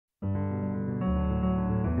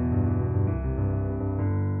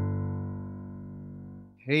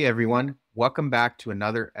Hey everyone, welcome back to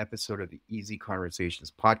another episode of the Easy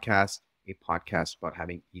Conversations podcast, a podcast about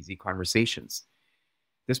having easy conversations.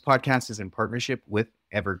 This podcast is in partnership with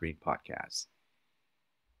Evergreen Podcasts.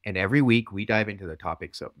 And every week we dive into the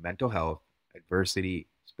topics of mental health, adversity,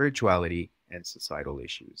 spirituality, and societal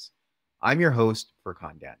issues. I'm your host,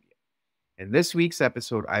 Furkan Dandia. In this week's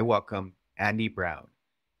episode, I welcome Andy Brown,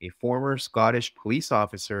 a former Scottish police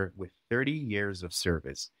officer with 30 years of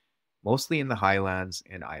service, mostly in the Highlands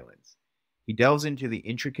and Islands. He delves into the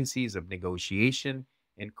intricacies of negotiation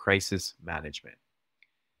and crisis management,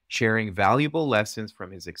 sharing valuable lessons from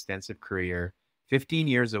his extensive career, 15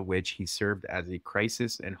 years of which he served as a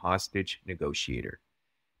crisis and hostage negotiator.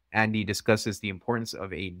 Andy discusses the importance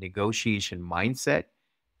of a negotiation mindset,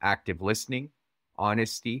 active listening,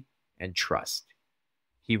 honesty, and trust.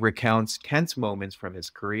 He recounts tense moments from his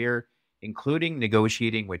career, including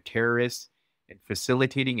negotiating with terrorists and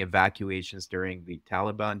facilitating evacuations during the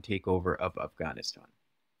Taliban takeover of Afghanistan.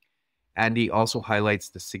 Andy also highlights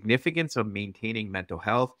the significance of maintaining mental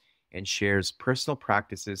health and shares personal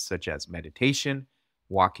practices such as meditation,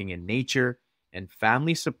 walking in nature, and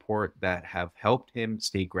family support that have helped him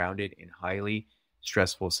stay grounded in highly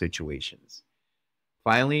stressful situations.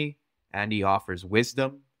 Finally, Andy offers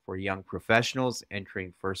wisdom for young professionals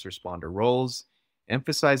entering first responder roles,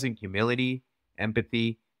 emphasizing humility,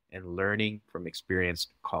 empathy, and learning from experienced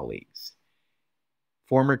colleagues.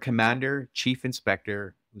 Former commander, chief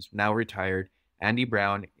inspector, who's now retired, Andy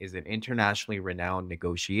Brown is an internationally renowned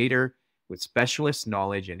negotiator with specialist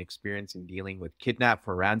knowledge and experience in dealing with kidnap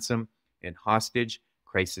for ransom and hostage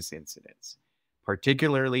crisis incidents,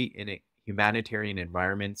 particularly in humanitarian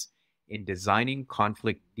environments, in designing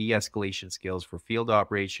conflict de-escalation skills for field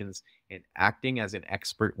operations, and acting as an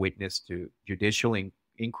expert witness to judicial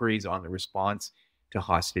inquiries on the response to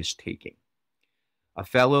hostage taking. A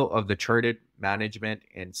fellow of the Chartered Management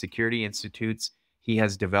and Security Institutes, he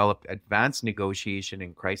has developed advanced negotiation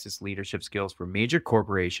and crisis leadership skills for major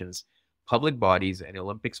corporations, public bodies, and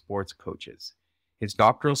Olympic sports coaches. His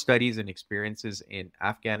doctoral studies and experiences in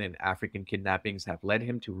Afghan and African kidnappings have led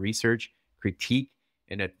him to research, critique,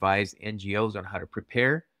 and advise NGOs on how to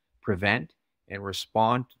prepare, prevent, and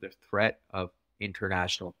respond to the threat of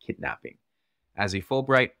international kidnapping. As a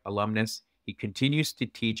Fulbright alumnus, he continues to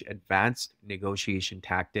teach advanced negotiation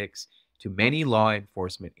tactics to many law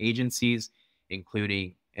enforcement agencies,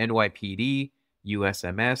 including NYPD,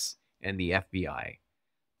 USMS, and the FBI.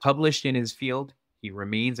 Published in his field, he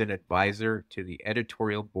remains an advisor to the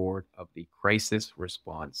editorial board of the Crisis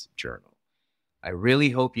Response Journal. I really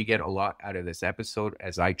hope you get a lot out of this episode,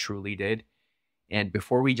 as I truly did. And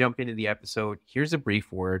before we jump into the episode, here's a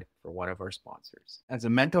brief word for one of our sponsors. As a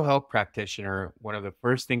mental health practitioner, one of the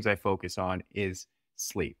first things I focus on is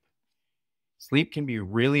sleep. Sleep can be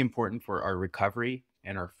really important for our recovery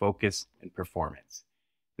and our focus and performance.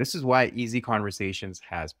 This is why Easy Conversations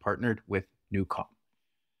has partnered with Newcom.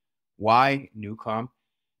 Why Newcom?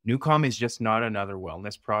 Newcom is just not another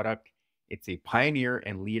wellness product. It's a pioneer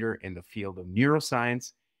and leader in the field of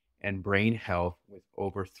neuroscience and brain health with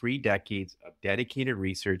over 3 decades of dedicated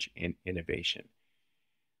research and innovation.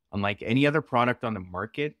 Unlike any other product on the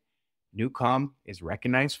market, Newcom is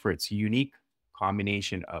recognized for its unique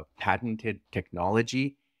combination of patented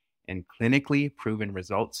technology and clinically proven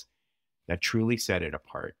results that truly set it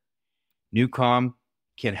apart. Newcom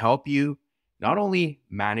can help you not only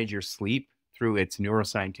manage your sleep through its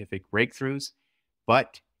neuroscientific breakthroughs,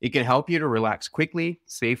 but it can help you to relax quickly,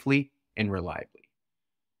 safely, and reliably.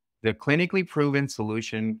 The clinically proven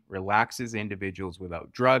solution relaxes individuals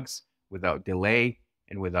without drugs, without delay,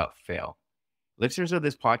 and without fail. Listeners of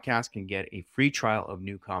this podcast can get a free trial of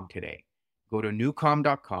Newcom today. Go to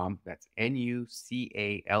newcom.com, that's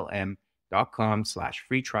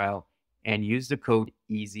NUCALM.com/free trial, and use the code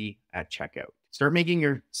EASY at checkout. Start making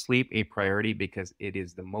your sleep a priority because it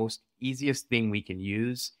is the most easiest thing we can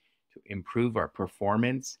use to improve our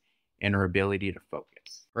performance and our ability to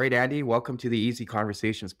focus. All right, Andy, welcome to the Easy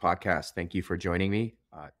Conversations podcast. Thank you for joining me.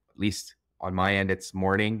 At least on my end, it's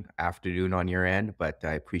morning, afternoon on your end, but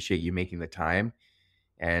I appreciate you making the time.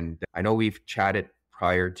 And I know we've chatted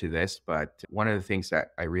prior to this, but one of the things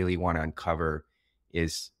that I really want to uncover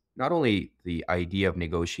is not only the idea of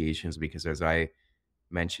negotiations, because as I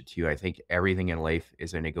mentioned to you, I think everything in life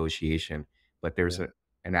is a negotiation, but there's an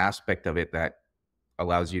aspect of it that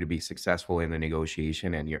allows you to be successful in the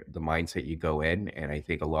negotiation and the mindset you go in. And I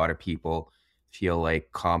think a lot of people feel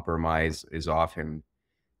like compromise is often,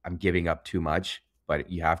 I'm giving up too much, but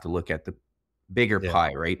you have to look at the bigger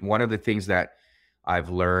pie, right? One of the things that I've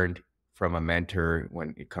learned from a mentor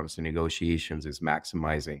when it comes to negotiations is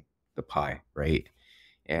maximizing the pie, right?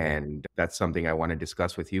 And that's something I want to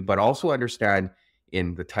discuss with you, but also understand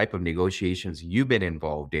in the type of negotiations you've been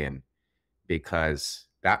involved in, because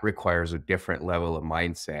that requires a different level of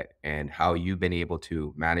mindset and how you've been able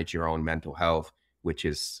to manage your own mental health, which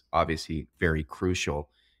is obviously very crucial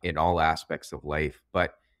in all aspects of life.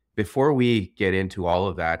 But before we get into all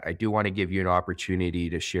of that, I do want to give you an opportunity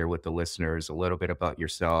to share with the listeners a little bit about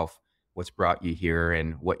yourself, what's brought you here,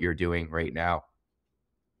 and what you're doing right now.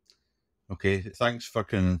 Okay, thanks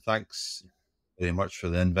very much for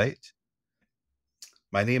the invite.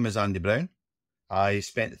 My name is Andy Brown. I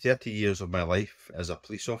spent 30 years of my life as a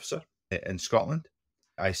police officer in Scotland.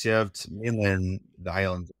 I served mainly in the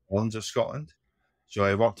Highlands and Islands of Scotland. So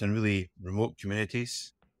I worked in really remote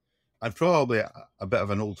communities. I'm probably a bit of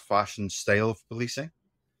an old-fashioned style of policing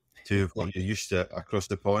to what you're used to across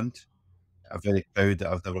the pond. I'm very proud that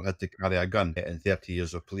I've never had to carry a gun in 30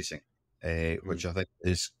 years of policing, which I think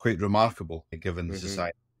is quite remarkable given the Mm-hmm.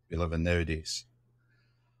 society we live in nowadays.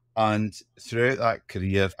 And throughout that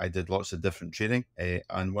career, I did lots of different training.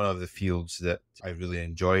 And one of the fields that I really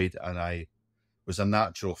enjoyed and I was a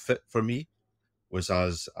natural fit for me was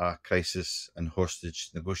as a crisis and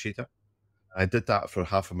hostage negotiator. I did that for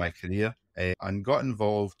half of my career and got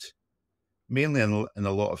involved mainly in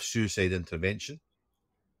a lot of suicide intervention,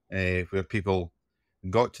 where people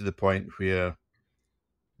got to the point where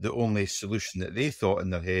the only solution that they thought in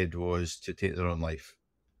their head was to take their own life.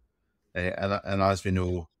 And as we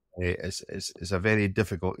know, it's a very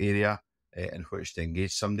difficult area in which to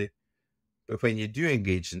engage somebody. But when you do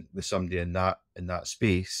engage with somebody in that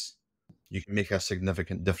space, you can make a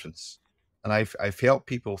significant difference. And I've helped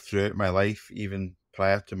people throughout my life, even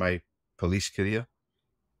prior to my police career.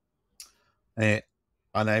 Uh,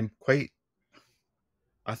 and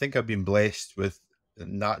I think I've been blessed with the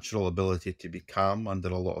natural ability to be calm under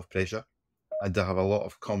a lot of pressure and to have a lot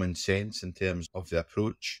of common sense in terms of the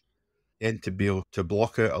approach and to be able to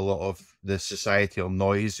block out a lot of the societal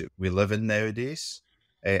noise that we live in nowadays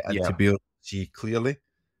and to Yeah. be able to see clearly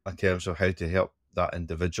in terms of how to help that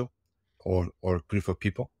individual or group of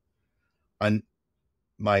people. And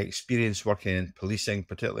my experience working in policing,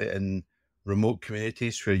 particularly in remote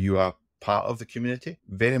communities where you are part of the community,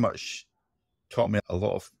 very much taught me a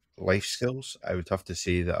lot of life skills, I would have to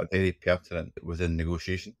say, that are very pertinent within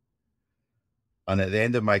negotiation. And at the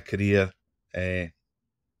end of my career, uh,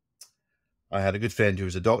 I had a good friend who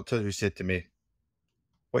was a doctor who said to me,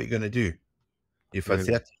 "What are you going to do? You've had Mhm.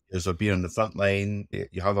 30 years of being on the front line.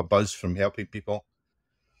 You have a buzz from helping people.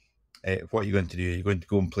 What are you going to do? You're going to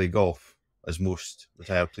go and play golf, as most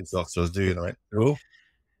retired police officers do." And I went, "No."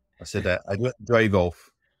 I said, "I don't enjoy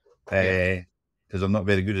golf Yeah. because I'm not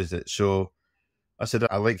very good at it." So I said,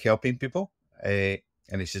 "I like helping people." And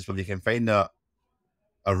he says, "Well, you can find a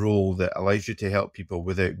role that allows you to help people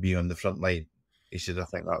without being on the front line." He said, "I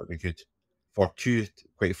think that would be good."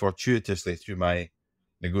 Quite fortuitously, through my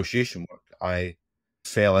negotiation work, I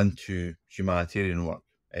fell into humanitarian work,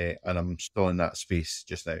 and I'm still in that space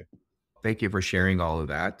just now. Thank you for sharing all of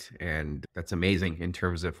that. And that's amazing in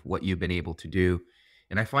terms of what you've been able to do.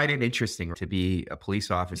 And I find it interesting to be a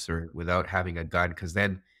police officer without having a gun, because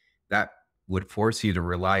then that would force you to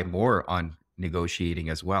rely more on negotiating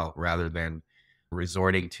as well, rather than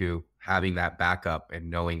resorting to having that backup and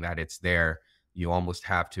knowing that it's there. You almost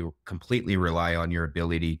have to completely rely on your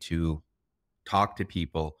ability to talk to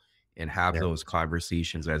people and have Yeah, those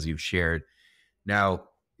conversations as you've shared. Now,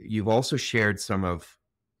 you've also shared some of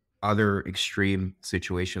other extreme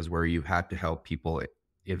situations where you had to help people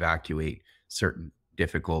evacuate certain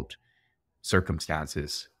difficult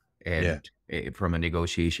circumstances yeah, and from a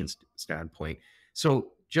negotiations standpoint.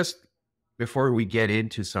 So, just before we get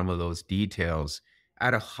into some of those details,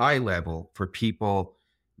 at a high level, for people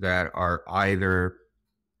that are either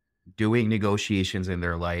doing negotiations in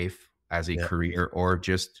their life as a yeah. career or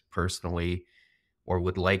just personally, or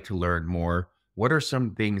would like to learn more, what are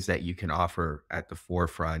some things that you can offer at the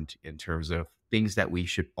forefront in terms of things that we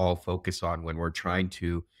should all focus on when we're trying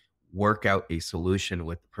to work out a solution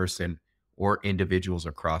with the person or individuals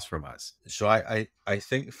across from us? So I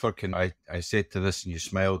think I said to this and you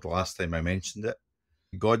smiled the last time I mentioned it.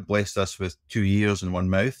 God blessed us with two ears and one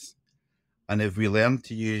mouth. And if we learn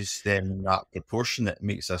to use them in that proportion, it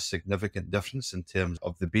makes a significant difference in terms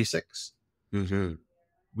of the basics. Hmm.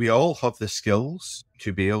 We all have the skills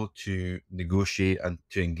to be able to negotiate and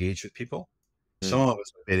to engage with people. Some of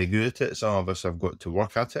us are very good at it. Some of us have got to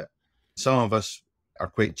work at it. Some of us are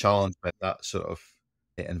quite challenged by that sort of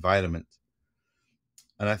environment.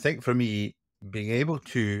 And I think for me, being able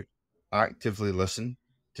to actively listen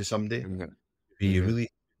to somebody, Hmm. be Hmm. really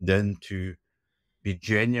down to be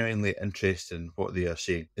genuinely interested in what they are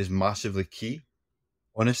saying is massively key.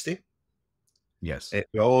 honesty. Yes.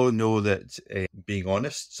 We all know that being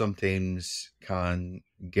honest sometimes can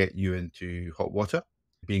get you into hot water.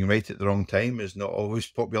 Being right at the wrong time is not always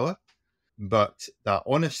popular, but that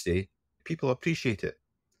honesty, people appreciate it,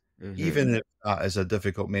 Mm-hmm. even if that is a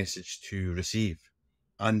difficult message to receive.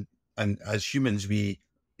 And as humans, we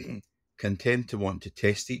can tend to want to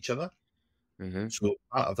test each other. Mm-hmm. So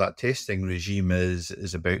part of that testing regime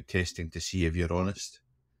is about testing to see if you're honest.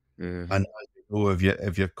 Mm-hmm. And as you know,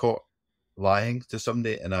 if you're caught lying to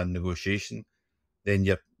somebody in a negotiation, then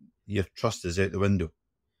your trust is out the window.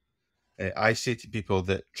 I say to people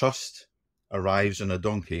that trust arrives on a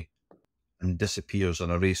donkey and disappears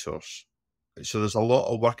on a racehorse. So there's a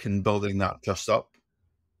lot of work in building that trust up,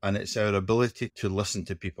 and it's our ability to listen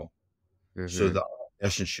to people. So Mm-hmm. that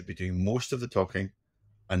person should be doing most of the talking,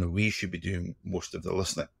 and we should be doing most of the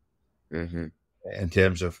listening. Mm-hmm. In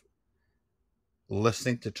terms of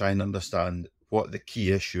listening to try and understand what the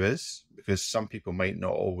key issue is, because some people might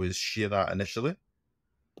not always share that initially.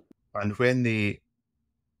 And when they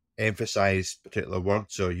emphasize particular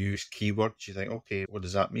words or use keywords, you think, okay, what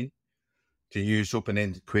does that mean? To use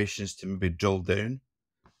open-ended questions to maybe drill down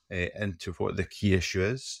into what the key issue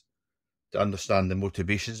is, to understand the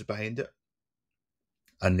motivations behind it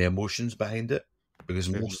and the emotions behind it, because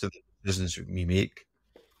Mm-hmm. most of the decisions we make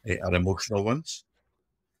are emotional ones.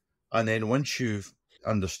 And then once you've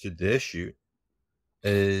understood the issue,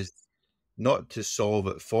 is not to solve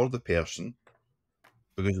it for the person,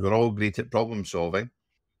 because we're all great at problem solving,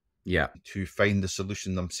 Yeah. to find the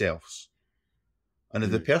solution themselves. And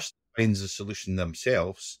if the Mm. person finds the solution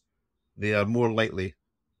themselves, they are more likely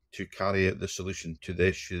to carry out the solution to the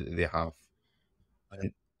issue that they have.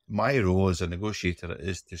 And my role as a negotiator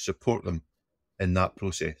is to support them in that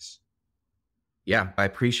process. Yeah, I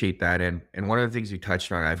appreciate that. And one of the things you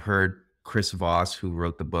touched on, I've heard Chris Voss, who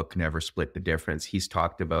wrote the book Never Split the Difference, he's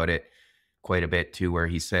talked about it quite a bit too, where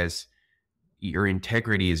he says your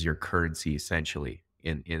integrity is your currency essentially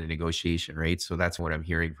in a negotiation, right? So that's what I'm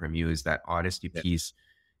hearing from you is that honesty Yeah, piece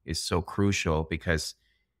is so crucial because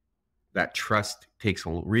that trust takes a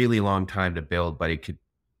really long time to build, but it could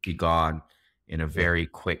be gone in a yeah. very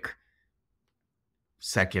quick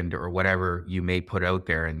second or whatever you may put out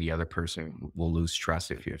there, and the other person will lose trust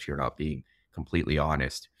if you're not being completely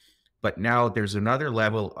honest. But now there's another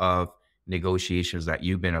level of negotiations that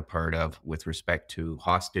you've been a part of with respect to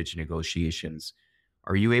hostage negotiations.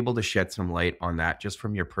 Are you able to shed some light on that just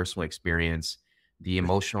from your personal experience, the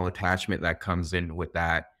emotional attachment that comes in with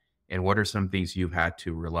that, and what are some things you've had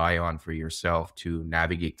to rely on for yourself to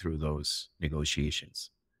navigate through those negotiations?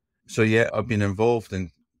 So yeah, I've been involved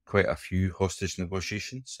in quite a few hostage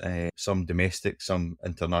negotiations, some domestic, some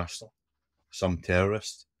international, some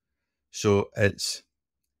terrorist. So it's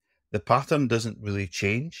the pattern doesn't really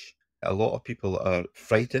change. A lot of people are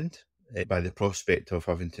frightened by the prospect of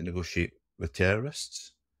having to negotiate with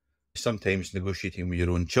terrorists. Sometimes negotiating with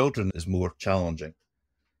your own children is more challenging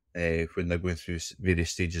when they're going through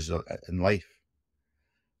various stages in life.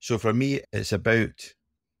 So for me, it's about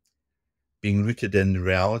being rooted in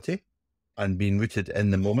reality and being rooted in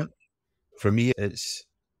the moment. For me, it's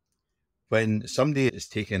when somebody is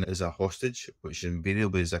taken as a hostage, which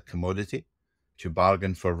invariably is a commodity, to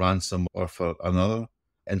bargain for ransom or for another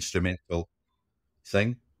instrumental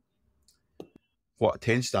thing. What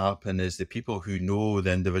tends to happen is the people who know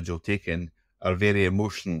the individual taken are very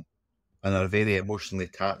emotional and are very emotionally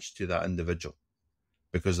attached to that individual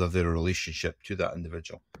because of their relationship to that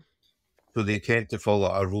individual. So they tend to follow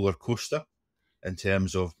a roller coaster in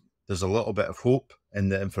terms of there's a little bit of hope in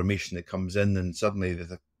the information that comes in, and suddenly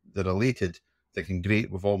they're elated, thinking, great,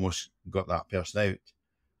 we've almost got that person out.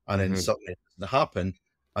 And then Hmm. suddenly it doesn't happen.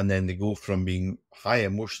 And then they go from being high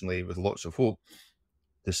emotionally with lots of hope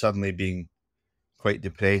to suddenly being quite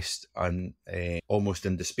depressed and almost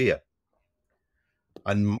in despair.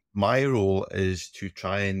 And my role is to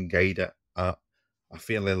try and guide it a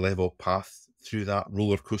fairly level path through that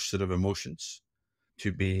roller coaster of emotions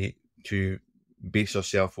to base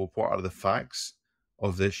ourselves on what are the facts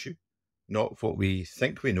of the issue, not what we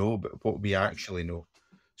think we know, but what we actually know.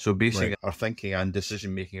 So basing Right. our thinking and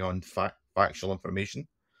decision making on factual information,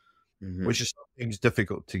 Hmm. which is sometimes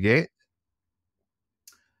difficult to get,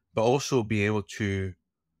 but also be able to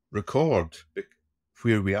record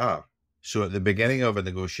where we are. So at the beginning of a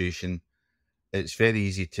negotiation, it's very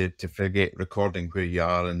easy to forget recording where you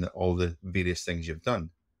are and all the various things you've done.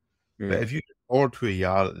 But Mm. if you record where you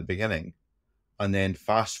are at the beginning and then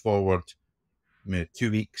fast forward 2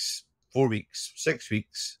 weeks, 4 weeks, 6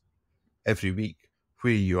 weeks, every week,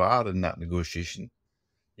 where you are in that negotiation,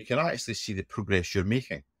 you can actually see the progress you're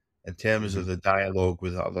making in terms Hmm. of the dialogue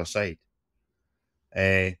with the other side.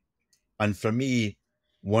 And for me,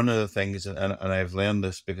 one of the things, and I've learned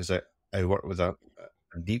this because I work with a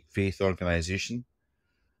deep faith organization,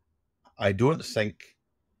 I don't think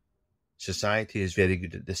society is very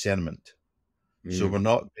good at discernment. So we're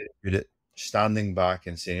not very good at standing back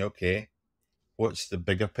and saying, okay, what's the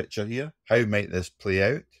bigger picture here? How might this play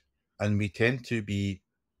out? And we tend to be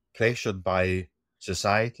pressured by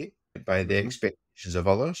society, by the expectations of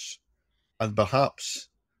others. And perhaps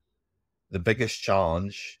the biggest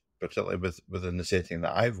challenge, particularly within the setting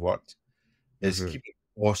that I've worked, is keeping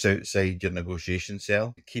boss outside your negotiation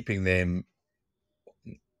cell, keeping them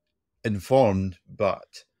informed,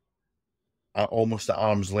 but almost at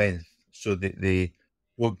arm's length, so that they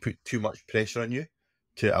won't put too much pressure on you,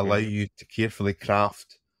 to allow you to carefully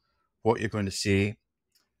craft what you're going to say,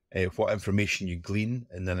 what information you glean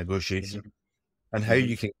in the negotiation, and how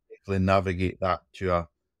you can carefully navigate that to a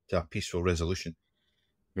peaceful resolution.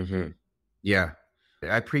 Yeah,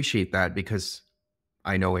 I appreciate that because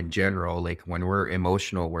I know in general, like when we're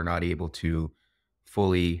emotional, we're not able to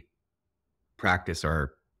fully practice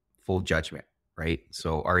our full judgment, right?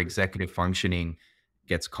 So our executive functioning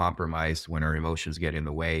gets compromised when our emotions get in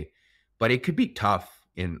the way. But it could be tough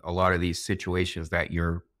in a lot of these situations that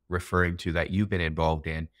you're referring to that you've been involved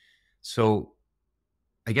in. So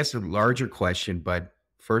I guess a larger question, but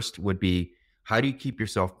first would be how do you keep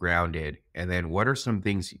yourself grounded? And then what are some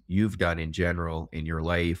things you've done in general in your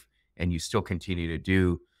life and you still continue to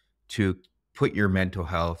do to put your mental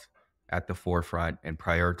health at the forefront and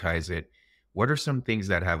prioritize it? What are some things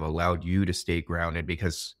that have allowed you to stay grounded?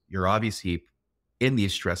 Because you're obviously in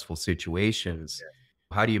these stressful situations.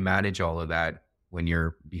 How do you manage all of that when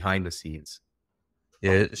you're behind the scenes?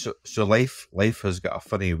 Yeah, so life has got a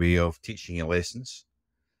funny way of teaching you lessons.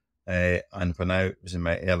 And when I was in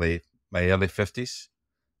my early 50s,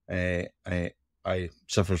 I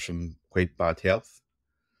suffered from quite bad health.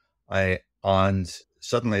 And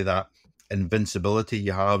suddenly that invincibility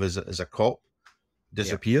you have as a cop Yeah.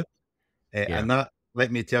 disappeared. Yeah. And that, let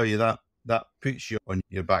me tell you, that puts you on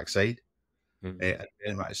your backside, Mhm. and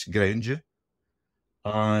very much grounds you.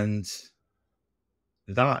 And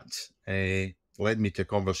that led me to a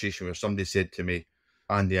conversation where somebody said to me,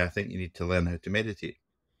 Andy, I think you need to learn how to meditate.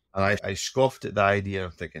 And I scoffed at the idea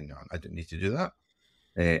of thinking, no, I don't need to do that.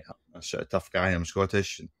 I'm a sort of tough guy, I'm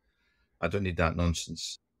Scottish, and I don't need that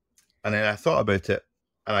nonsense. And then I thought about it,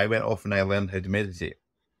 and I went off and I learned how to meditate.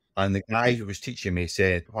 And the guy who was teaching me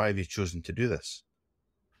said, why have you chosen to do this?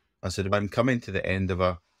 I said, I'm coming to the end of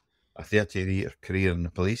a 30-year career in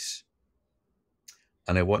the police,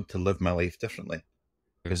 and I want to live my life differently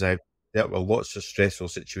because I've dealt with lots of stressful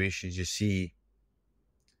situations. You see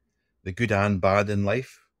the good and bad in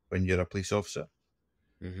life when you're a police officer.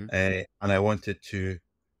 Mhm. And I wanted to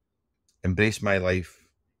embrace my life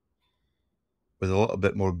with a little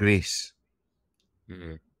bit more grace.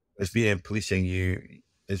 Mhm. As being in policing,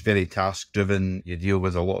 it's very task driven. You deal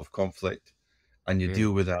with a lot of conflict, and you Mhm.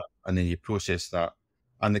 deal with that, and then you process that.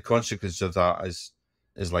 And the consequence of that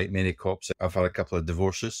is like many cops. I've had a couple of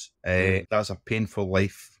divorces. Mhm. That's a painful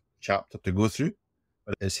life chapter to go through,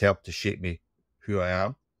 but it's helped to shape me who I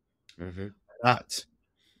am. Mhm. That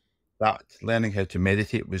that learning how to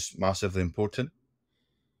meditate was massively important.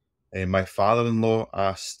 My father-in-law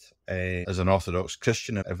asked, as an Orthodox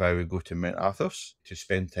Christian, if I would go to Mount Athos to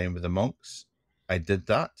spend time with the monks. I did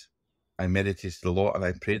that. I meditated a lot and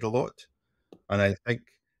I prayed a lot. And I think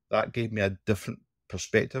that gave me a different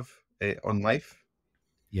perspective on life.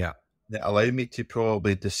 Yeah. That allowed me to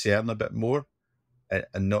probably discern a bit more,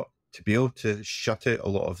 and not to be able to shut out a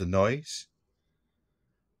lot of the noise.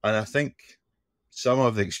 And I think some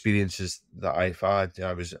of the experiences that I've had,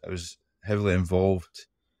 I was heavily involved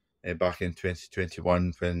back in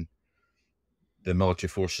 2021 when the military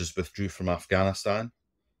forces withdrew from Afghanistan,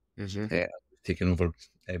 Mhm. uh, taken over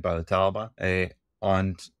by the Taliban,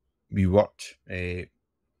 and we worked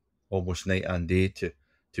almost night and day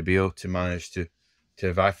to be able to manage to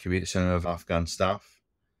evacuate some of Afghan staff.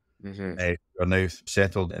 Mhm. Who are now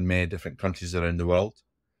settled in many different countries around the world,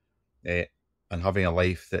 uh, and having a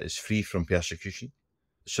life that is free from persecution.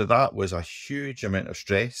 So that was a huge amount of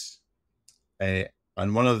stress. Uh,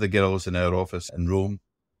 and one of the girls in our office in Rome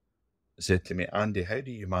said to me, Andy, how do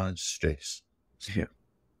you manage stress? Yeah.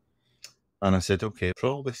 And I said, okay,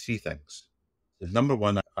 probably three things. Number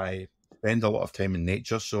one, I spend a lot of time in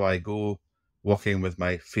nature. So I go walking with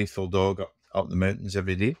my faithful dog up the mountains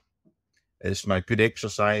every day. It's my good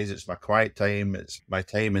exercise. It's my quiet time. It's my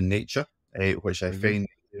time in nature, which I Mhm. find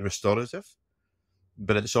restorative.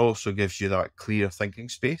 But it also gives you that clear thinking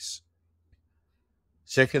space.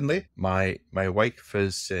 Secondly, my wife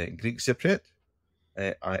is Greek Cypriot.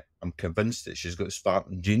 I'm convinced that she's got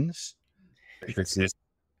Spartan genes.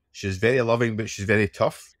 She's very loving, but she's very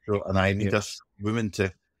tough. So, and I need Yeah. this woman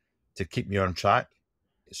to keep me on track.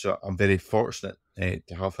 So I'm very fortunate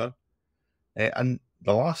to have her. And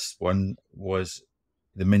the last one was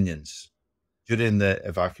the minions. During the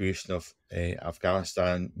evacuation of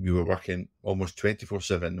Afghanistan, we were working almost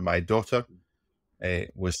 24/7. My daughter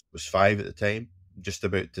was 5 at the time, just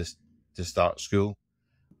about to start school,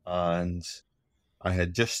 and I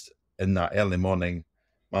had just in that early morning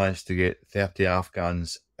managed to get 30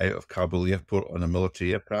 Afghans out of Kabul airport on a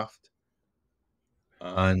military aircraft.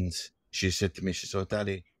 And she said to me, she said,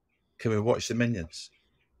 "Daddy, can we watch the minions?"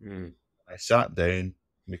 Mm. I sat down,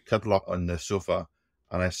 we cuddled up on the sofa,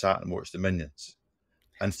 and I sat and watched the minions.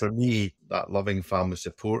 And for me, that loving family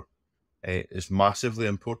support is massively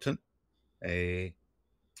important. And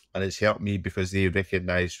it's helped me because they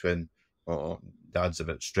recognise when, oh, dad's a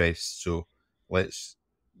bit stressed, so let's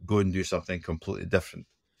go and do something completely different.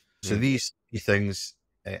 So Mm. these things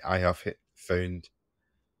I have found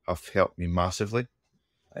have helped me massively.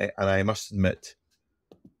 And I must admit,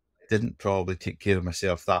 didn't probably take care of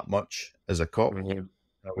myself that much as a cop. Mhm.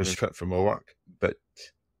 I was Mhm. fit for my work, but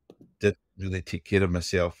didn't really take care of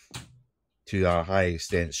myself to a high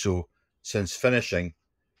extent. So since finishing,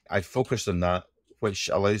 I focused on that, which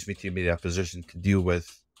allows me to be in a position to deal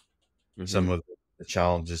with some Mhm. of the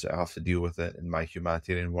challenges that I have to deal with it in my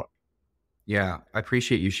humanitarian work. Yeah, I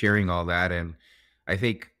appreciate you sharing all that. And I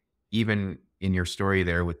think even in your story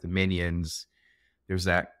there with the minions, there's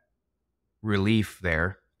that relief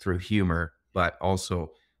there through humor, but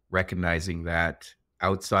also recognizing that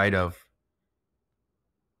outside of,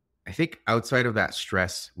 I think outside of that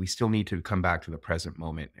stress, we still need to come back to the present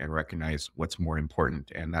moment and recognize what's more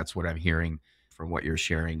important. And that's what I'm hearing from what you're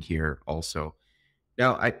sharing here also.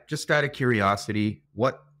 Now, I just out of curiosity,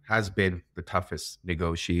 what has been the toughest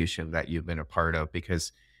negotiation that you've been a part of?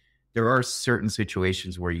 Because there are certain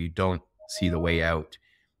situations where you don't see the way out,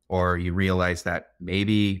 or you realize that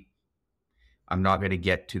maybe I'm not going to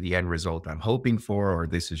get to the end result I'm hoping for, or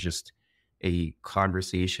this is just a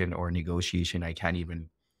conversation or negotiation I can't even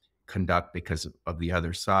conduct because of the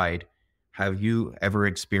other side. Have you ever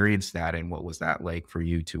experienced that? And what was that like for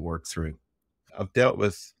you to work through? I've dealt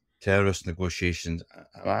with terrorist negotiations,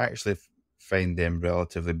 and I actually find them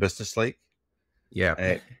relatively businesslike. Yeah.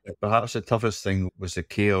 Uh, Perhaps the toughest thing was the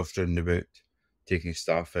chaos round about taking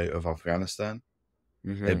staff out of Afghanistan,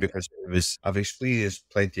 Hmm. because I've experienced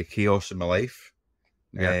plenty of chaos in my life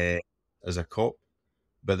Yeah. uh, as a cop,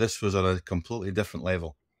 but this was on a completely different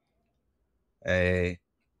level. Uh,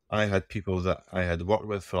 I had people that I had worked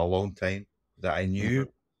with for a long time that I Hmm.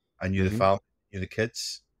 knew. I knew the Hmm. family, knew the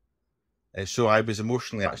kids. So I was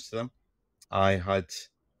emotionally attached to them. I had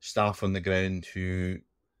staff on the ground who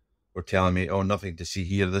were telling me, "Oh, nothing to see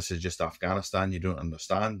here. This is just Afghanistan. You don't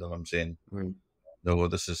understand." And I'm saying, "No,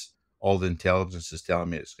 this is all the intelligence is telling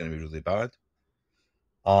me it's going to be really bad."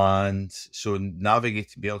 And so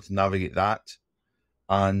be able to navigate that.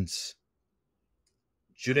 And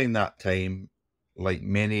during that time, like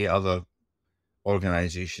many other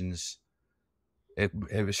organizations,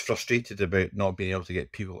 it was frustrated about not being able to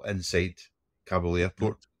get people inside Kabul Hmm.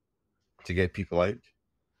 airport to get people out.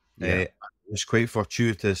 Yeah. It was quite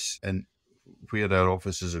fortuitous in where our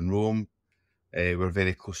office is in Rome. We're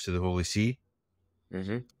very close to the Holy See.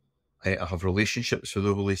 Hmm. I have relationships with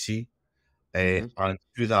the Holy See, Hmm. and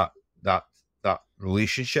through that that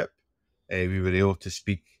relationship, we were able to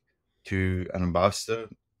speak to an ambassador,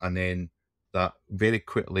 and then that very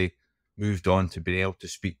quickly moved on to being able to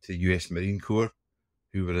speak to the U.S. Marine Corps,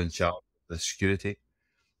 who were in charge of the security,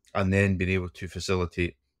 and then being able to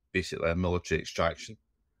facilitate basically a military extraction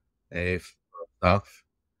for staff.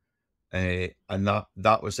 And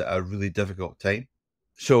that was at a really difficult time.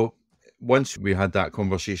 So once we had that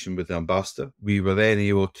conversation with the ambassador, we were then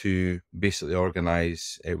able to basically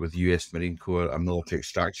organise with US Marine Corps a military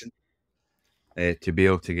extraction to be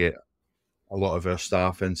able to get a lot of our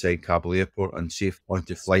staff inside Kabul airport and safe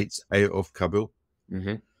onto flights out of Kabul.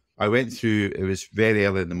 Hmm. I went through, it was very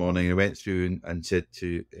early in the morning, I went through and said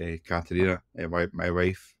to Katerina, my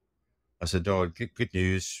wife, I said, "Oh, good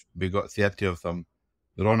news. We got 30 of them.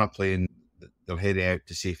 They're on a plane. They're heading out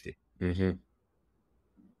to safety." Hmm.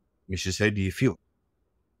 And she said, "How do you feel?"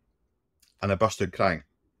 And I burst out crying.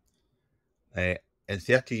 Uh, in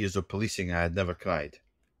 30 years of policing, I had never cried,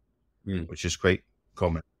 Mm. which is quite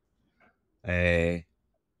common. And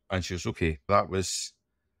she was, "Okay, that was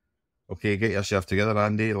okay. Get yourself together,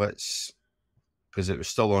 Andy. Let's," because it was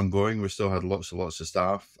still ongoing. We still had lots and lots of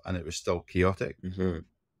staff, and it was still chaotic. Hmm.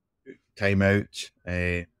 Time out.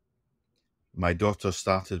 My daughter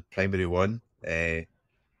started primary one.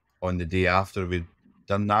 on the day after we'd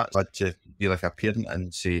done that. I had to be like a parent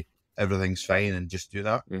and say everything's fine and just do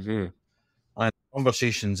that. Mm-hmm. And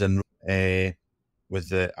conversations with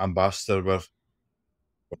the ambassador were,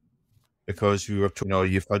 because we were told,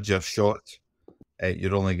 you've had your shot,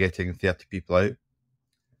 you're only getting 30 people out.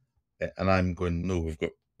 And I'm going, no, we've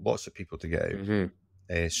got lots of people to get out.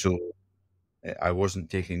 Mm-hmm. So I wasn't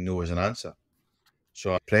taking no as an answer.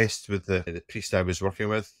 So I pressed with the priest I was working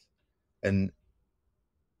with, and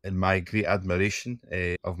in my great admiration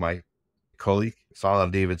of my colleague, Father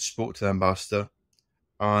David spoke to the ambassador,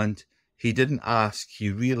 and he didn't ask. He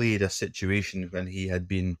relayed a situation when he had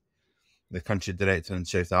been the country director in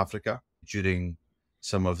South Africa during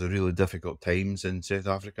some of the really difficult times in South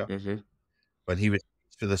Africa, Mm-hmm. when he was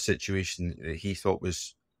faced with a situation that he thought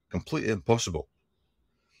was completely impossible.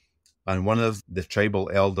 And one of the tribal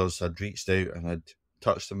elders had reached out and had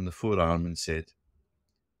touched him in the forearm and said,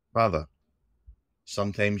 Father,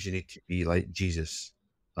 sometimes you need to be like Jesus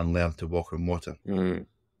and learn to walk on water. Mm-hmm.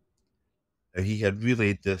 Now, he had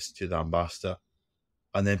relayed this to the ambassador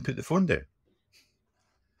and then put the phone down.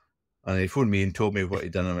 And he phoned me and told me what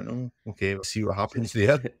he'd done. I went, oh, okay, we'll see what happens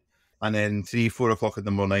there. And then 3-4 o'clock in the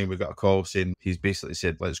morning, we got a call saying he's basically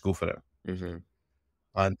said, let's go for it. Mm-hmm.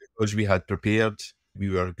 And because we had prepared, we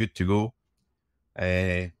were good to go.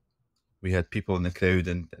 We had people in the crowd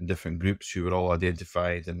in different groups who were all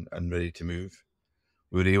identified and ready to move.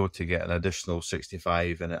 We were able to get an additional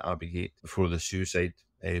 65 in at Abbey Gate before the suicide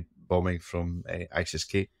bombing from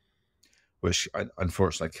ISIS-K, which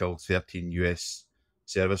unfortunately killed 13 US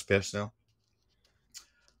service personnel.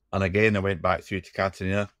 And again, I went back through to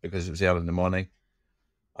Katrina because it was early in the morning.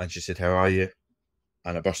 And she said, how are you?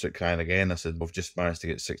 And I burst out crying again. I said, we've just managed to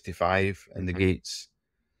get 65 in the gates.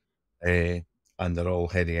 And they're all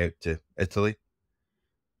heading out to Italy.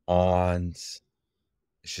 And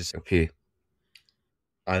she said, okay.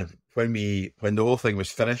 And when the whole thing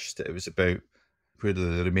was finished, it was about where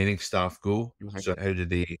do the remaining staff go? Mm-hmm. So how do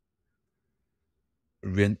they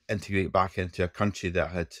reintegrate back into a country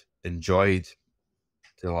that had enjoyed,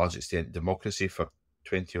 to a large extent, democracy for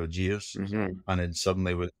 20 odd years, Mm-hmm. and then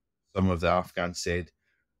suddenly, with some of the Afghans said,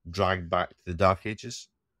 dragged back to the dark ages.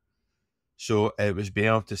 So it was being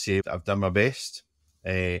able to say, I've done my best.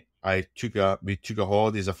 We took a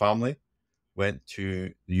holiday as a family, went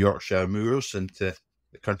to the Yorkshire moors and to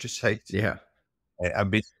the countryside. Yeah. I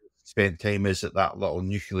basically spent time as at that little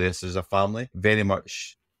nucleus as a family, very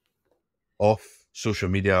much off social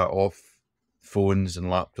media, off phones and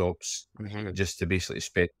laptops, Mm-hmm. just to basically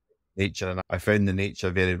spend nature. And I found the nature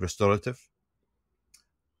very restorative.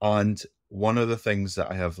 And one of the things that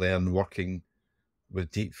I have learned working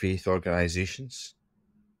with deep faith organizations,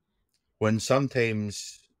 when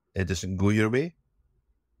sometimes it doesn't go your way,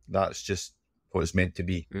 that's just what it's meant to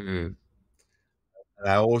be. Mm-hmm. And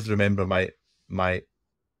I always remember my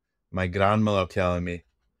grandmother telling me,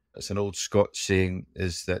 it's an old Scots saying,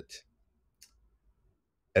 is that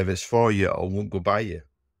if it's for you, it won't go by you.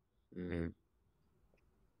 Mm-hmm.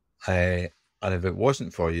 And if it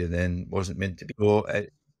wasn't for you, then it wasn't meant to be. So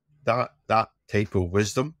that type of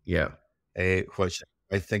wisdom, Yeah. which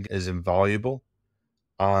I think is invaluable,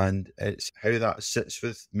 and it's how that sits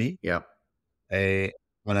with me. Yeah.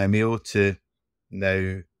 When I'm able to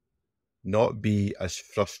now not be as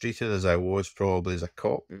frustrated as I was probably as a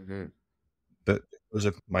cop, Mm-hmm. but because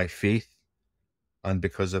of my faith and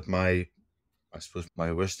because of my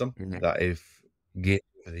wisdom Mm-hmm. that I've gained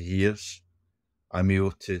over the years, I'm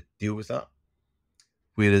able to deal with that.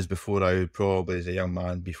 Whereas before, I would probably, as a young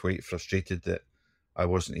man, be quite frustrated that I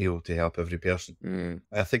wasn't able to help every person. Mm-hmm.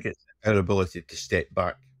 I think it's our ability to step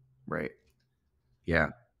back, Right. Yeah.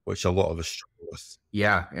 which a lot of us struggle with.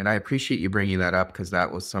 Yeah. And I appreciate you bringing that up, because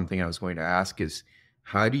that was something I was going to ask, is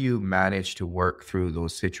how do you manage to work through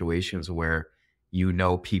those situations where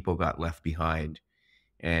people got left behind?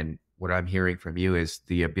 And what I'm hearing from you is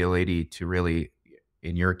the ability to really,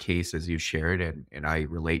 in your case, as you shared, and I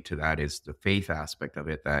relate to that, is the faith aspect of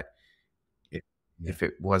it, that if, Yeah. if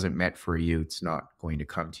it wasn't meant for you, it's not going to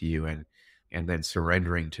come to you. And then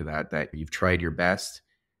surrendering to that you've tried your best,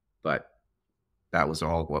 but that was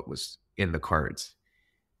all what was in the cards.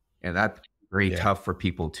 And that's very Yeah. tough for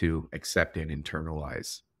people to accept and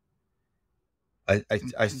internalize.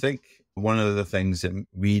 I think one of the things that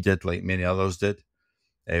we did, like many others did,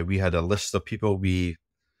 we had a list of people. We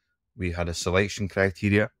had a selection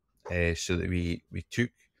criteria, so that we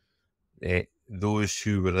took those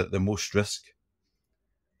who were at the most risk,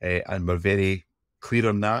 and were very clear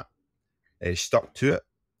on that, stuck to it,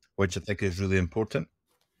 which I think is really important.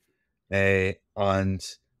 And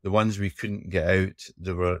the ones we couldn't get out,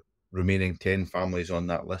 there were remaining 10 families on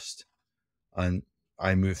that list. And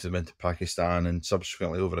I moved them into Pakistan, and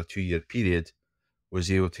subsequently over a 2-year period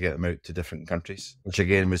was able to get them out to different countries, which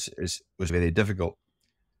again was very difficult.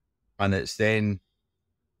 And it's then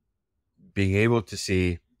being able to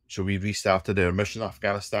say, so we restarted our mission in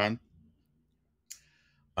Afghanistan.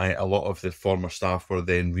 A lot of the former staff were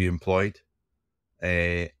then re-employed,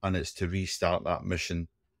 and it's to restart that mission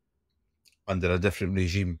under a different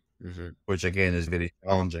regime, which again is very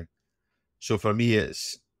challenging. So for me,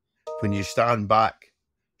 it's when you stand back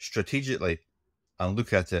strategically and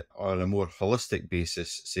look at it on a more holistic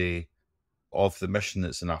basis, say, of the mission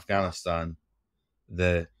that's in Afghanistan,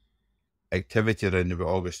 the activity around about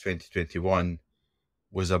August 2021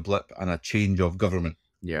 was a blip and a change of government.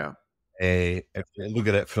 Yeah. If you look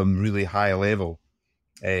at it from really high level,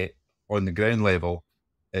 on the ground level,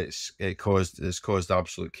 it's caused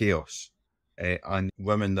absolute chaos. And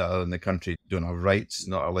women that are in the country don't have rights,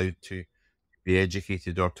 not allowed to be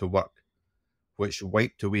educated or to work, which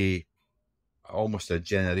wiped away almost a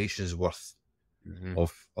generation's worth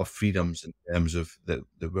of freedoms in terms of that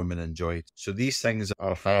the women enjoyed. So these things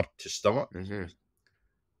are hard to stomach.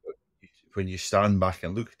 When you stand back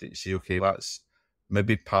and look at it, you say, okay, that's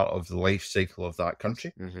maybe part of the life cycle of that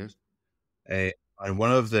country. And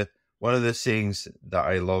one of the sayings that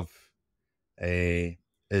I love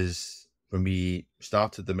is when we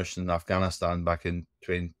started the mission in Afghanistan back in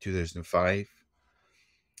 2005.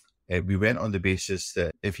 We went on the basis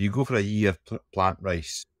that if you go for a year, plant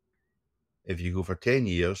rice. If you go for 10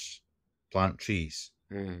 years, plant trees.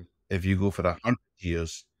 If you go for 100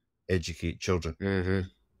 years, educate children.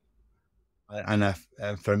 And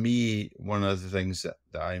for me, one of the things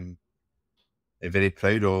that I'm very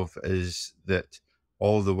proud of is that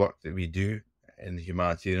all the work that we do in the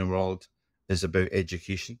humanitarian world is about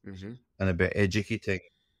education and about educating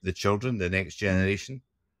the children, the next generation,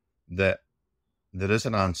 that there is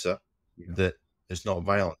an answer that is not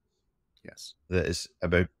violent. Yes. That is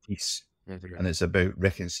about peace, and it's about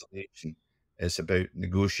reconciliation. It's about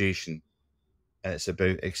negotiation, and it's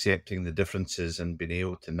about accepting the differences and being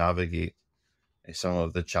able to navigate some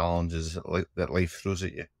of the challenges that life throws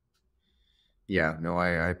at you. Yeah, no, I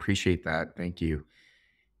appreciate that. Thank you.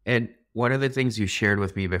 And one of the things you shared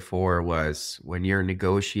with me before was when you're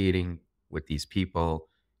negotiating with these people,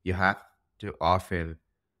 you have to often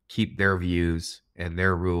keep their views and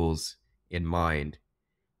their rules in mind.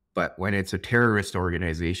 But when it's a terrorist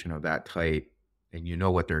organization of that type and you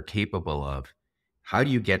know what they're capable of, how do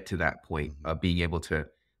you get to that point of being able to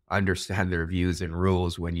understand their views and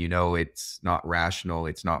rules when you know it's not rational,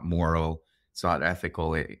 it's not moral, it's not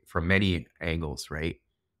ethical from many angles, right?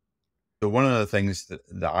 So one of the things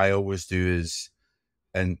that I always do is,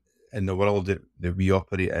 in the world that we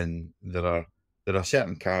operate in, there are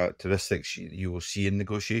certain characteristics you will see in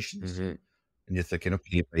negotiations, and you're thinking,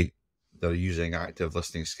 okay, right, they're using active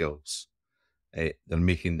listening skills, they're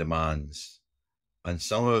making demands, and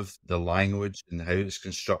some of the language and how it's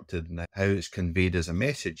constructed and how it's conveyed as a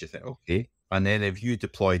message, you think, okay. And then if you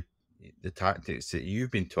deploy the tactics that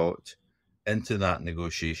you've been taught into that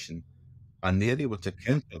negotiation and they're able to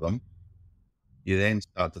counter them, you then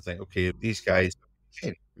start to think, okay, these guys are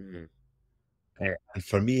okay. And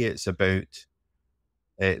for me, it's about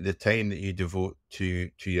the time that you devote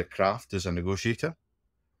to your craft as a negotiator.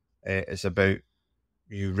 It's about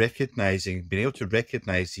you being able to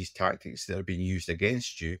recognize these tactics that are being used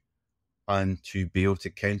against you, and to be able to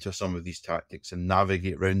counter some of these tactics and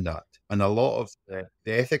navigate around that. And a lot of the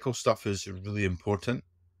ethical stuff is really important,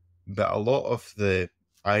 but a lot of the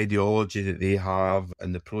ideology that they have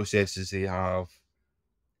and the processes they have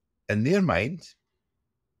in their mind,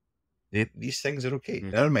 these things are okay.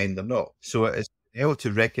 In our mind, they're not. So it's able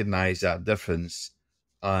to recognize that difference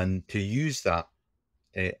and to use that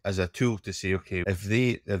as a tool to say, okay, if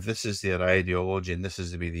this is their ideology and this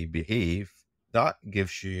is the way they behave, that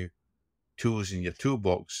gives you tools in your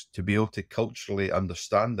toolbox to be able to culturally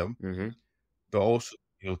understand them, but also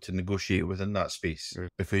be able to negotiate within that space,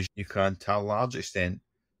 because you can, to a large extent,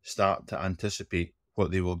 start to anticipate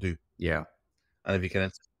what they will do. Yeah. And if you can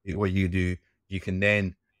anticipate what you do, you can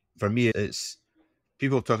then, for me, it's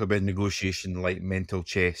people talk about negotiation like mental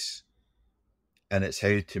chess, and it's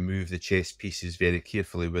how to move the chess pieces very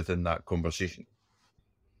carefully within that conversation.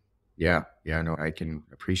 Yeah. Yeah. No, I can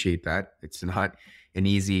appreciate that. It's not an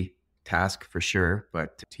easy task for sure.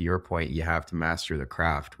 But to your point, you have to master the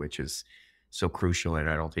craft, which is so crucial. And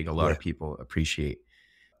I don't think a lot of people appreciate.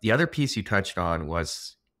 The other piece you touched on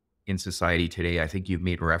was in society today. I think you've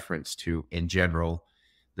made reference to, in general,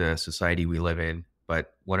 the society we live in.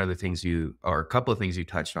 But one of the things or a couple of things you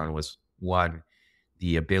touched on was one,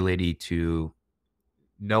 the ability to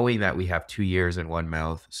knowing that we have two ears and one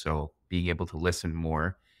mouth. So being able to listen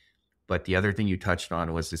more. But the other thing you touched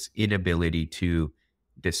on was this inability to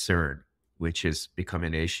discern, which has become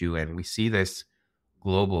an issue. And we see this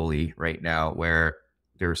globally right now where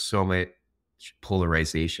there's so much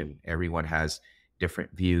polarization. Everyone has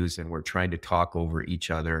different views, and we're trying to talk over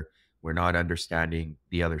each other. We're not understanding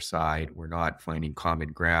the other side. We're not finding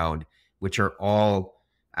common ground, which are all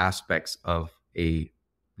aspects of a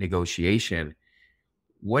negotiation.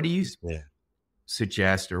 What do you Yeah.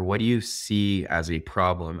 suggest, or what do you see as a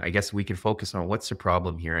problem? I guess we can focus on what's the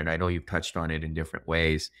problem here. And I know you've touched on it in different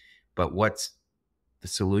ways, but what's the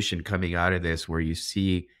solution coming out of this where you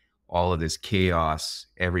see all of this chaos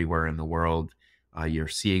everywhere in the world? You're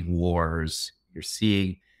seeing wars, you're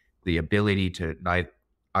seeing the ability to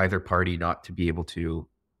either party not to be able to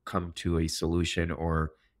come to a solution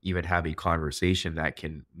or even have a conversation that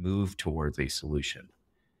can move towards a solution.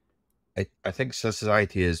 I think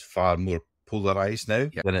society is far more polarized now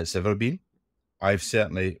Yeah. than it's ever been. I've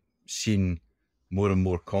certainly seen more and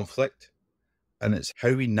more conflict, and it's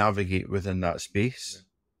how we navigate within that space.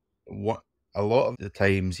 What a lot of the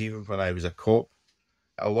times, even when I was a cop,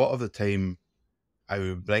 a lot of the time I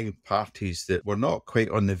would bring parties that were not quite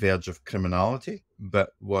on the verge of criminality, but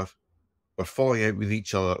were falling out with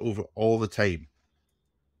each other over all the time.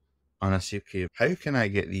 And I say, okay, how can I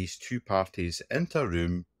get these two parties into a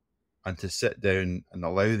room and to sit down and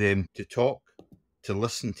allow them to talk, to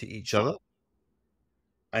listen to each other?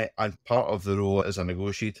 And part of the role as a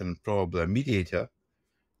negotiator and probably a mediator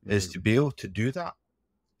is to be able to do that.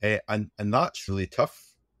 And that's really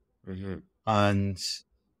tough. And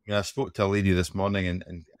I spoke to a lady this morning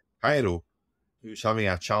in Cairo who's having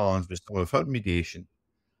a challenge with some of her mediation.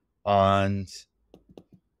 And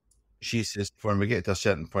she says, when we get to a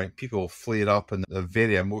certain point, people flare up and they're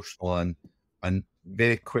very emotional and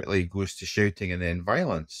very quickly goes to shouting and then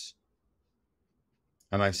violence.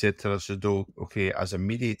 And I said to her, so okay, as a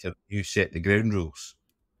mediator, you set the ground rules.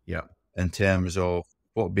 Yeah. In terms of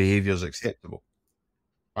what behaviour is acceptable.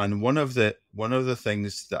 And one of the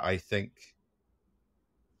things that I think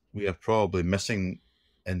we are probably missing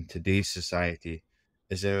in today's society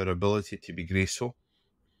is our ability to be graceful.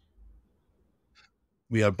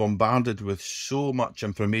 We are bombarded with so much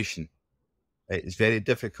information. It's very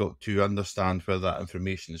difficult to understand whether that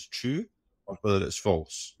information is true or whether it's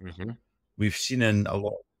false. We've seen in a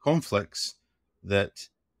lot of conflicts that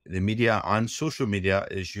the media and social media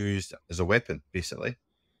is used as a weapon, basically,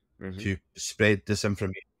 to spread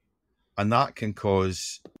disinformation. And that can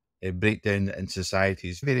cause a breakdown in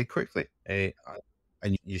societies very quickly.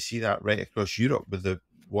 And you see that right across Europe with the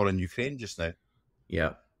war in Ukraine just now.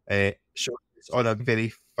 Yeah. So it's on a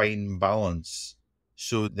very fine balance.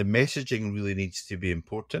 So the messaging really needs to be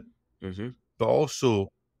important. But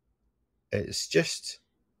also, it's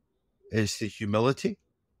the humility.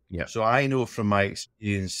 Yeah. So I know from my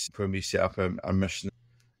experience when we set up a mission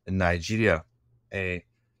in Nigeria, I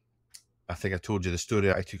think I told you the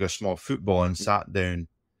story. I took a small football and sat down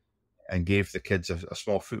and gave the kids a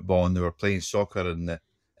small football, and they were playing soccer in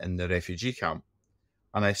the refugee camp.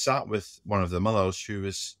 And I sat with one of the mothers she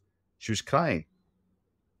was crying,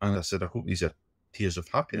 and I said, I hope these are tears of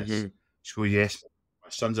happiness. She goes, yes, my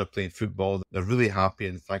sons are playing football. They're really happy,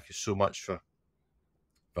 and thank you so much for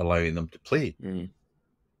allowing them to play.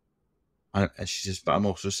 And she says, but I'm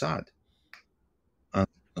also sad. And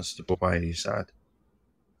I said, well, why are you sad?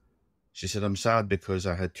 She said, I'm sad because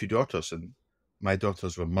I had two daughters and my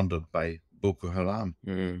daughters were murdered by Boko Haram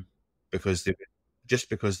because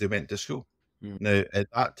they went to school. Now, at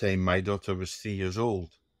that time, my daughter was 3 years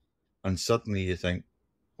old, and suddenly you think,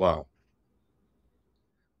 wow,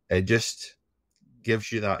 it just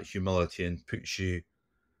gives you that humility and puts you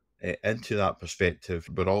into that perspective.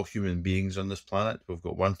 We're all human beings on this planet. We've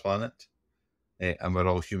got one planet, and we're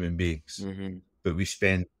all human beings. But we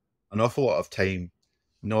spend an awful lot of time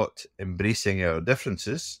not embracing our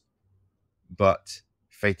differences, but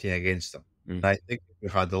fighting against them. And I think if we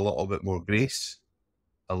had a little bit more grace,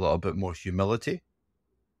 a little bit more humility,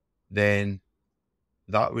 then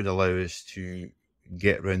that would allow us to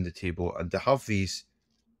get around the table and to have these,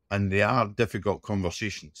 and they are difficult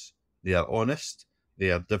conversations. They are honest,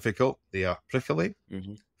 they are difficult, they are prickly,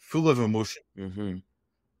 full of emotion.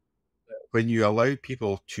 When you allow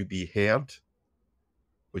people to be heard,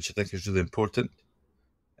 which I think is really important,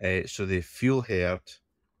 so they feel heard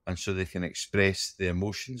and so they can express the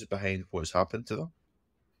emotions behind what's happened to them,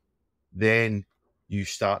 then you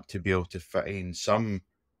start to be able to find some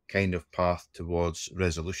kind of path towards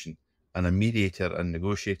resolution. And a mediator and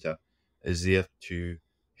negotiator is there to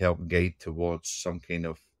help guide towards some kind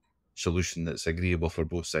of solution that's agreeable for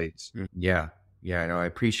both sides. Yeah. Yeah. No, I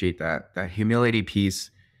appreciate that. That humility piece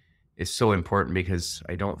is so important because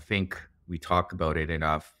I don't think we talk about it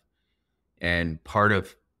enough. And part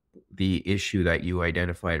of the issue that you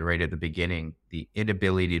identified right at the beginning, the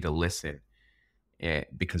inability to listen,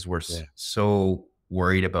 because we're Yeah. so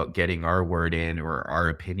worried about getting our word in or our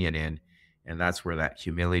opinion in. And that's where that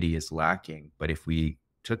humility is lacking. But if we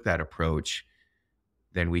took that approach,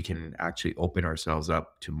 then we can actually open ourselves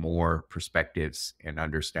up to more perspectives and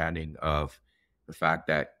understanding of the fact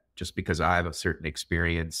that just because I have a certain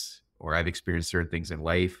experience or I've experienced certain things in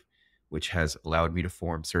life, which has allowed me to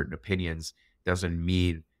form certain opinions, doesn't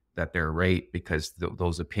mean that they're right because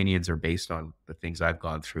those opinions are based on the things I've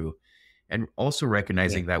gone through. And also Yeah.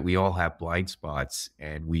 recognizing that we all have blind spots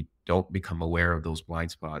and we don't become aware of those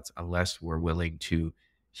blind spots unless we're willing to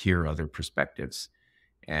hear other perspectives.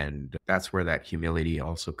 And that's where that humility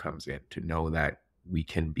also comes in to know that we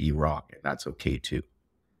can be wrong and that's okay too.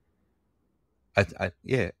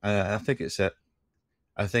 Yeah, I think it's it.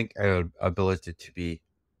 I think our ability to be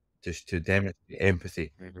just to demonstrate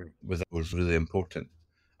empathy Mhm. with it was really important,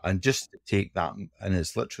 and just to take that, and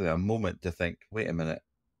it's literally a moment to think, wait a minute,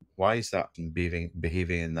 why is that behaving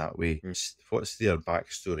in that way? Mm. What's their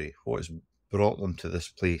backstory? What has brought them to this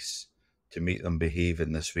place to make them behave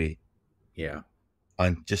in this way? Yeah.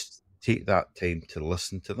 And just take that time to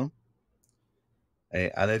listen to them.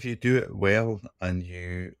 And if you do it well and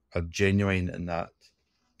you are genuine in that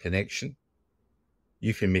connection,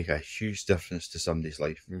 you can make a huge difference to somebody's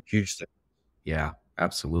life. Mm. Huge difference. Yeah,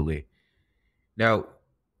 absolutely. Now,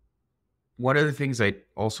 one of the things I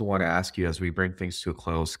also want to ask you as we bring things to a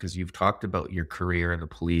close, because you've talked about your career in the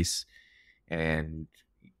police and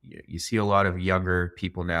you see a lot of younger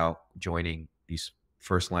people now joining these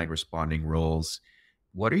first line responding roles.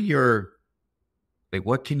 What are your Like,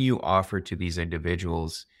 what can you offer to these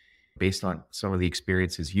individuals based on some of the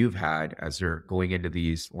experiences you've had as they're going into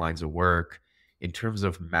these lines of work in terms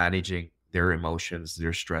of managing their emotions,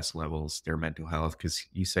 their stress levels, their mental health? Because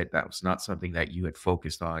you said that was not something that you had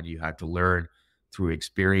focused on. You had to learn through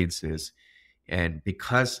experiences. And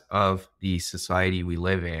because of the society we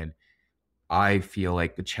live in, I feel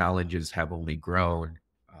like the challenges have only grown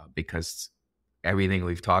because everything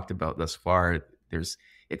we've talked about thus far,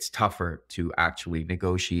 it's tougher to actually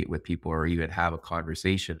negotiate with people or even have a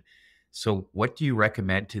conversation. So, what do you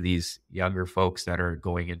recommend to these younger folks that are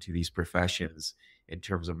going into these professions in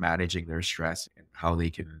terms of managing their stress and how they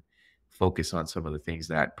can focus on some of the things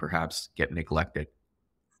that perhaps get neglected?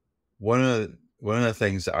 One of the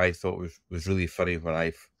things that I thought was really funny when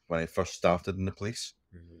I first started in the police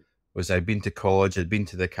Mhm. was I'd been to college, I'd been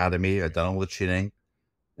to the academy, I'd done all the training.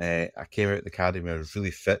 I came out of the academy, I was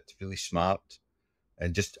really fit, really smart,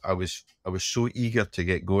 and just I was so eager to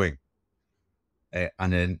get going.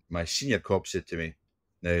 And then my senior cop said to me,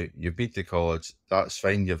 "Now you've been to college, that's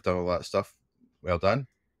fine, you've done all that stuff, well done.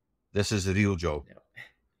 This is the real job." Yeah.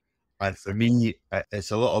 And for me,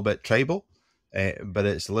 it's a little bit tribal, but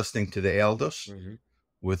it's listening to the elders Mhm.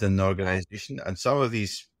 within the organization. And some of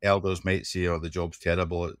these elders might say, "Oh, the job's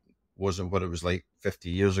terrible. It wasn't what it was like 50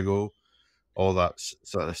 years ago," all that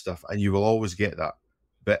sort of stuff. And you will always get that.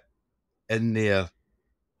 But in their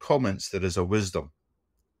comments, there is a wisdom.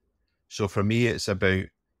 So for me, it's about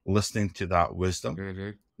listening to that wisdom,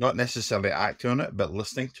 Mhm. not necessarily acting on it, but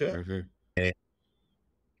listening to it. Mhm. Eh,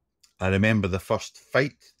 I remember the first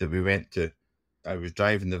fight that we went to. I was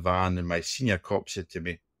driving the van, and my senior cop said to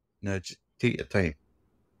me, "No, just take your time."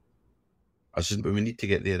 I said, "But we need to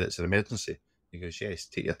get there. It's an emergency." He goes, "Yes,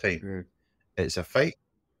 take your time. Mhm. It's a fight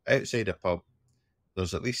outside a pub.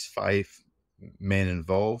 There's at least five men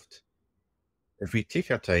involved. If we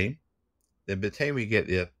take our time, then by the time we get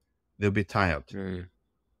there, they'll be tired. Mhm.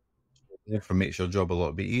 Therefore, makes your job a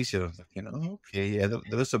little bit easier." I'm thinking, "Oh, okay, yeah,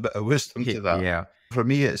 there is a bit of wisdom to that." Yeah. For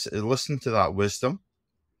me, it's listen to that wisdom.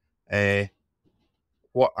 Uh,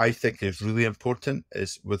 what I think is really important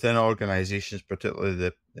is within organisations, particularly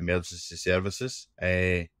the emergency services,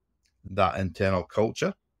 that internal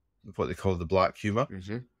culture, what they call the black humour,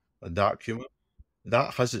 Mhm. the dark humour,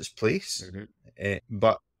 that has its place, Mhm.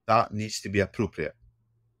 but that needs to be appropriate.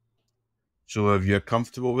 So if you're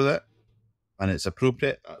comfortable with it and it's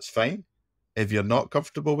appropriate, that's fine. If you're not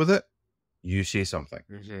comfortable with it, you say something,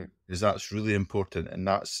 Mhm. because that's really important. And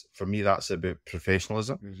that's, for me, that's about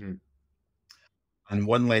professionalism. Mhm. And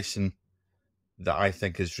one lesson that I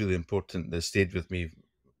think is really important that stayed with me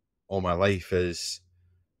all my life is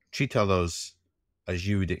treat others as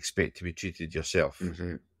you would expect to be treated yourself.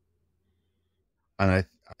 Mhm. And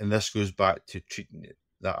and this goes back to treating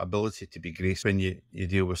that ability to be graceful when you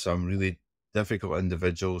deal with some really difficult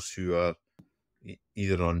individuals who are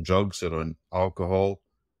either on drugs or on alcohol,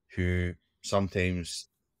 who sometimes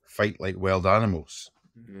fight like wild animals.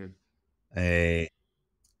 Mhm.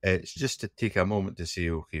 It's just to take a moment to say,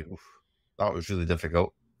 okay, oof, that was really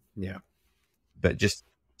difficult. Yeah. But just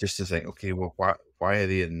to think, okay, well, why are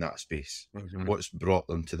they in that space? Mm-hmm. What's brought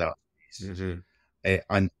them to that space? Mm-hmm.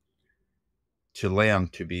 And to learn,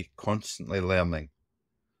 to be constantly learning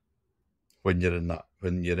when you're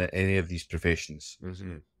in any of these professions,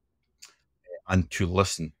 Mm-hmm. and to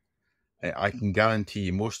listen. I can guarantee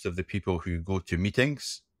you most of the people who go to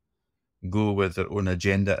meetings go with their own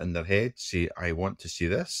agenda in their head, say, I want to see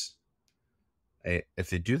this. If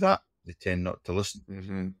they do that, they tend not to listen.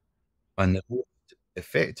 Mm-hmm. And the most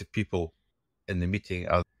effective people in the meeting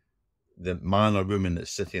are the man or woman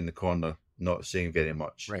that's sitting in the corner, not saying very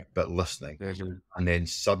much, Right. but listening. Mm-hmm. And then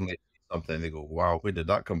suddenly something, they go, wow, where did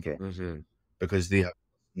that come from? Mm-hmm. Because they have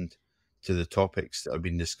listened to the topics that have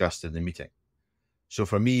been discussed in the meeting. So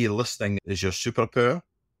for me, listening is your superpower.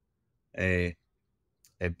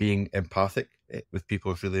 Being empathic with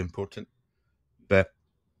people is really important. But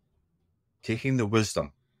taking the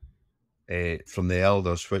wisdom from the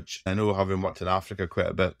elders, which I know, having worked in Africa quite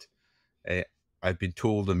a bit, I've been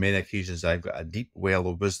told on many occasions I've got a deep well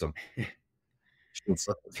of wisdom.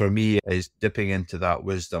 So for me, is dipping into that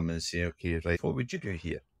wisdom and saying, okay, right, what would you do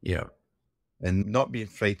here? Yeah. And not being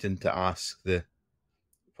frightened to ask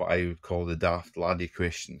what I would call the daft laddie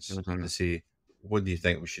questions, Mm-hmm. to say, what do you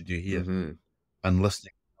think we should do here? Mm-hmm. And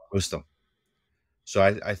listening to wisdom. So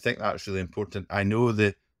I think that's really important. I know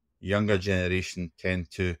the younger generation tend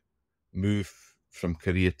to move from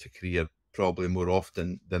career to career probably more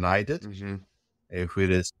often than I did, Mm-hmm.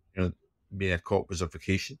 whereas being a cop was a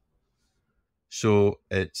vocation. So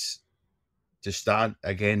it's to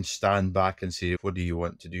stand back and say, what do you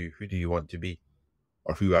want to do? Who do you want to be?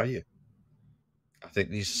 Or who are you? I think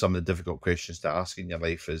these are some of the difficult questions to ask in your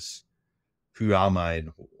life is, who am I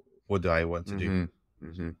and what do I want to do? Mm-hmm.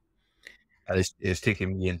 Mm-hmm. And it's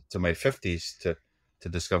taken me into my 50s to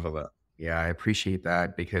discover that. Yeah, I appreciate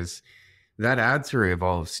that because that answer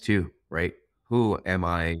evolves too, right? Who am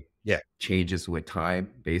I Yeah. changes with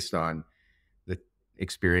time based on the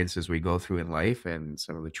experiences we go through in life and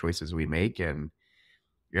some of the choices we make. And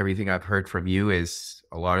everything I've heard from you is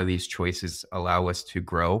a lot of these choices allow us to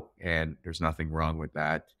grow, and there's nothing wrong with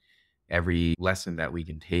that. Every lesson that we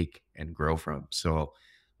can take and grow from. So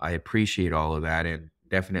I appreciate all of that. And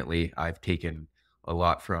definitely, I've taken a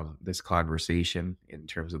lot from this conversation in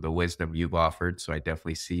terms of the wisdom you've offered. So I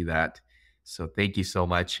definitely see that. So thank you so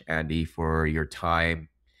much, Andy, for your time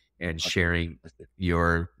and sharing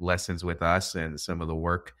your lessons with us and some of the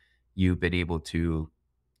work you've been able to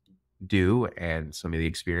do and some of the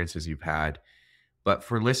experiences you've had. But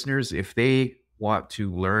for listeners, if they want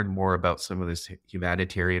to learn more about some of this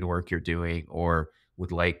humanitarian work you're doing or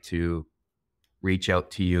would like to reach out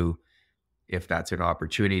to you if that's an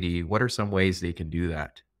opportunity, what are some ways they can do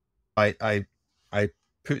that? I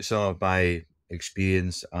put some of my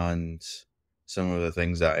experience and some of the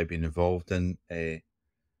things that I've been involved in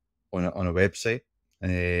on a website,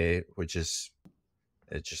 which is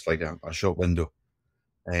it's just like a shop window,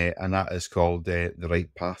 and that is called The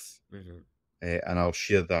Right Path. Mm-hmm. And I'll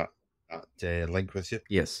share that link with you.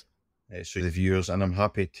 Yes. So the viewers, and I'm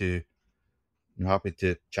happy to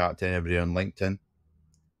chat to anybody on LinkedIn,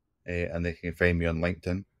 and they can find me on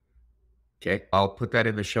LinkedIn. Okay. I'll put that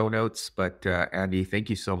in the show notes. But Andy, thank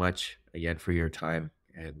you so much again for your time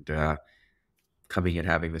and coming and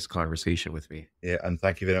having this conversation with me. Yeah, and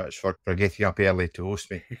thank you very much for getting up early to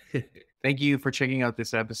host me. Thank you for checking out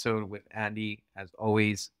this episode with Andy. As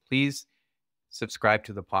always, please subscribe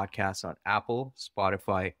to the podcast on Apple,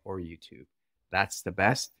 Spotify, or YouTube. That's the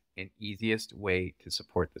best and easiest way to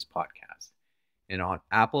support this podcast. And on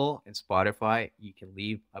Apple and Spotify, you can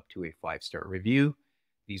leave up to a 5-star review.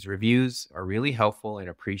 These reviews are really helpful and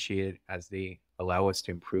appreciated as they allow us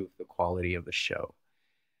to improve the quality of the show.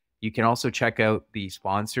 You can also check out the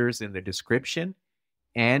sponsors in the description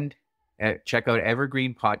and check out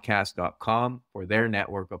evergreenpodcast.com for their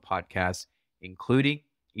network of podcasts, including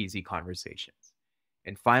Easy Conversations.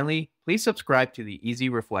 And finally, please subscribe to the Easy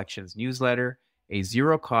Reflections newsletter, a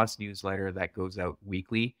zero-cost newsletter that goes out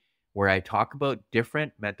weekly, where I talk about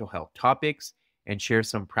different mental health topics and share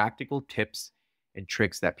some practical tips and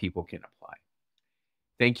tricks that people can apply.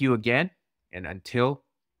 Thank you again, and until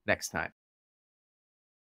next time.